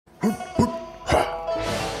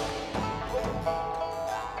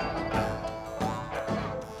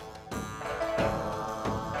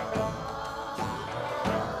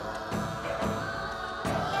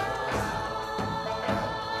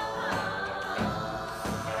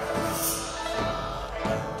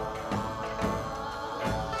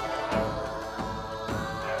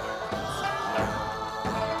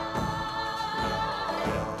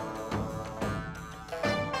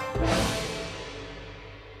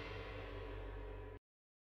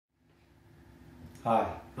Hi,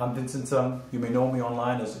 I'm Vincent Tseng. You may know me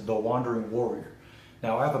online as The Wandering Warrior.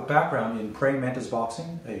 Now, I have a background in praying mantis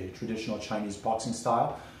boxing, a traditional Chinese boxing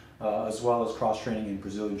style, as well as cross-training in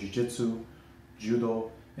Brazilian Jiu-Jitsu,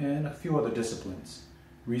 Judo, and a few other disciplines.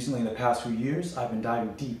 Recently, in the past few years, I've been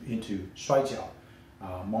diving deep into Shuaijiao,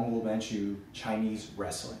 Mongol Manchu Chinese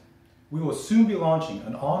wrestling. We will soon be launching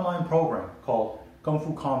an online program called Kung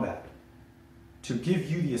Fu Combat to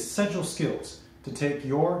give you the essential skills to take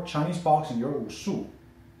your Chinese boxing, your Wushu,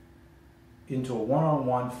 into a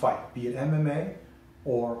one-on-one fight, be it MMA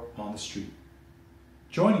or on the street.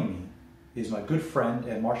 Joining me is my good friend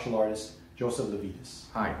and martial artist, Joseph Levitas.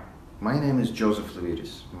 Hi, my name is Joseph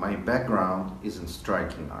Levitas. My background is in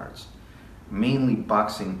striking arts, mainly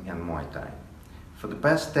boxing and Muay Thai. For the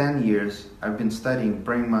past 10 years, I've been studying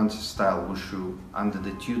praying mantis style Wushu under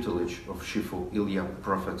the tutelage of Shifu Ilya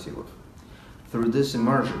Profatilov. Through this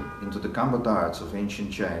immersion into the combat arts of ancient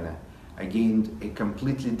China, I gained a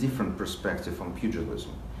completely different perspective on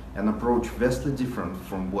pugilism, an approach vastly different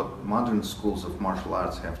from what modern schools of martial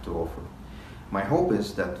arts have to offer. My hope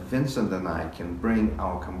is that Vincent and I can bring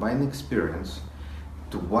our combined experience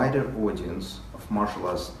to a wider audience of martial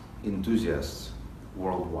arts enthusiasts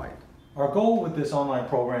worldwide. Our goal with this online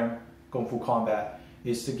program, Kung Fu Combat,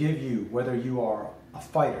 is to give you, whether you are a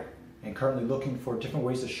fighter and currently looking for different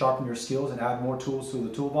ways to sharpen your skills and add more tools to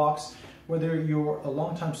the toolbox, whether you're a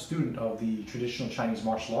longtime student of the traditional Chinese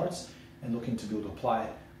martial arts and looking to be able to apply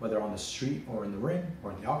it, whether on the street or in the ring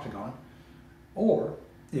or in the octagon, or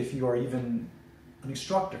if you are even an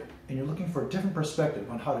instructor and you're looking for a different perspective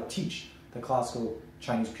on how to teach the classical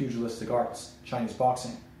Chinese pugilistic arts, Chinese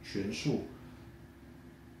boxing, Xuan Shu,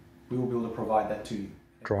 we will be able to provide that to you.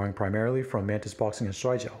 Drawing primarily from Mantis Boxing and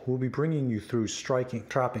Shuaijiao, we'll be bringing you through striking,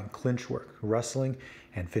 trapping, clinch work, wrestling,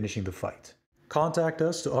 and finishing the fight. Contact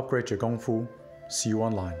us to upgrade your Kung Fu. See you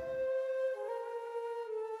online.